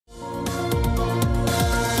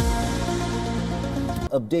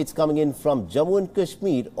updates coming in from Jammu and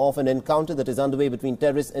Kashmir of an encounter that is underway between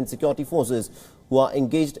terrorists and security forces who are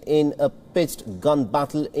engaged in a pitched gun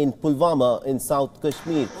battle in Pulwama in South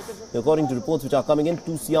Kashmir. According to reports which are coming in,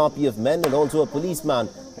 2 CRPF men and also a policeman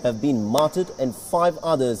have been martyred and 5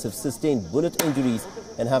 others have sustained bullet injuries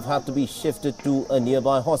and have had to be shifted to a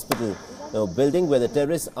nearby hospital. The building where the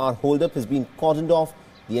terrorists are holed up has been cordoned off.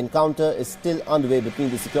 The encounter is still underway between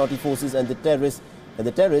the security forces and the terrorists. And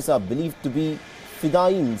the terrorists are believed to be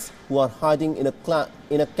Fidaeens who are hiding in a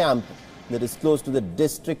camp that is close to the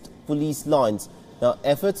district police lines. Now,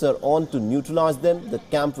 efforts are on to neutralize them. The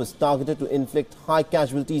camp was targeted to inflict high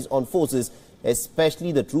casualties on forces,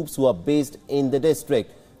 especially the troops who are based in the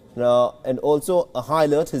district. And also, a high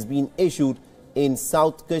alert has been issued in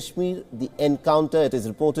South Kashmir. The encounter, it is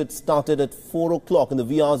reported, started at 4 o'clock in the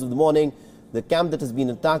wee hours of the morning. The camp that has been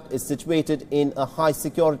attacked is situated in a high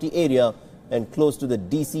security area and close to the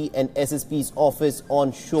DC and SSP's office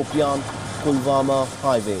on Shopian-Pulwama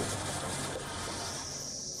highway.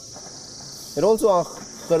 And also our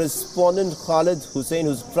correspondent Khalid Hussain,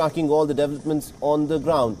 who's tracking all the developments on the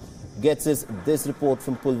ground, gets us this report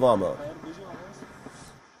from Pulwama.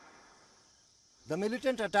 The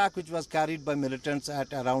militant attack, which was carried by militants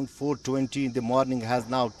at around 4:20 in the morning, has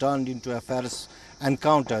now turned into a ferocious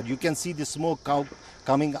encounter. You can see the smoke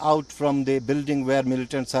coming out from the building where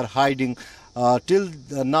militants are hiding. Till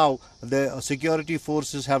now, the security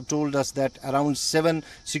forces have told us that around 7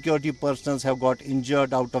 security personnel have got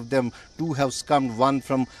injured. Out of them, 2 have succumbed, one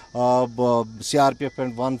from CRPF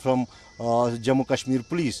and one from Jammu Kashmir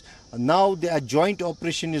police. Now the joint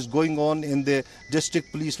operation is going on in the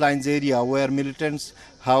district police lines area, where militants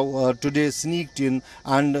have today sneaked in,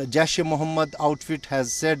 and Jaish-e-Mohammed outfit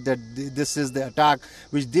has said that this is the attack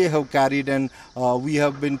which they have carried, and we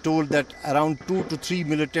have been told that around 2 to 3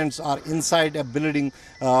 militants are inside a building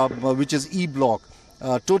which is E block.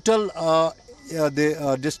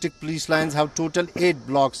 The district police lines have total 8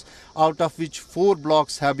 blocks, out of which 4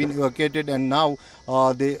 blocks have been evacuated, and now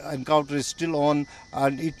the encounter is still on,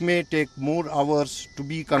 and it may take more hours to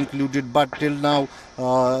be concluded, but till now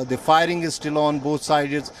the firing is still on both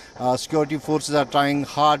sides. Security forces are trying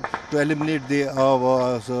hard to eliminate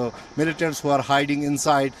the militants who are hiding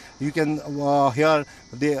inside. You can hear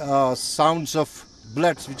the sounds of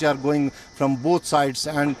bullets which are going from both sides,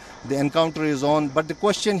 and the encounter is on. But the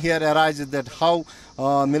question here arises that how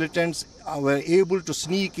militants were able to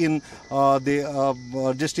sneak in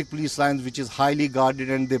the district police lines, which is highly guarded,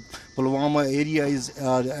 and the Pulwama area is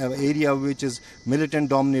an area which is militant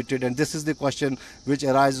dominated, and this is the question which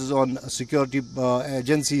arises on security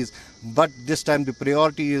agencies. But this time the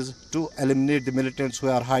priority is to eliminate the militants who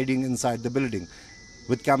are hiding inside the building.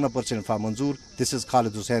 With camera person Manzoor, this is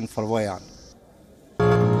Khalid Hussain for WION.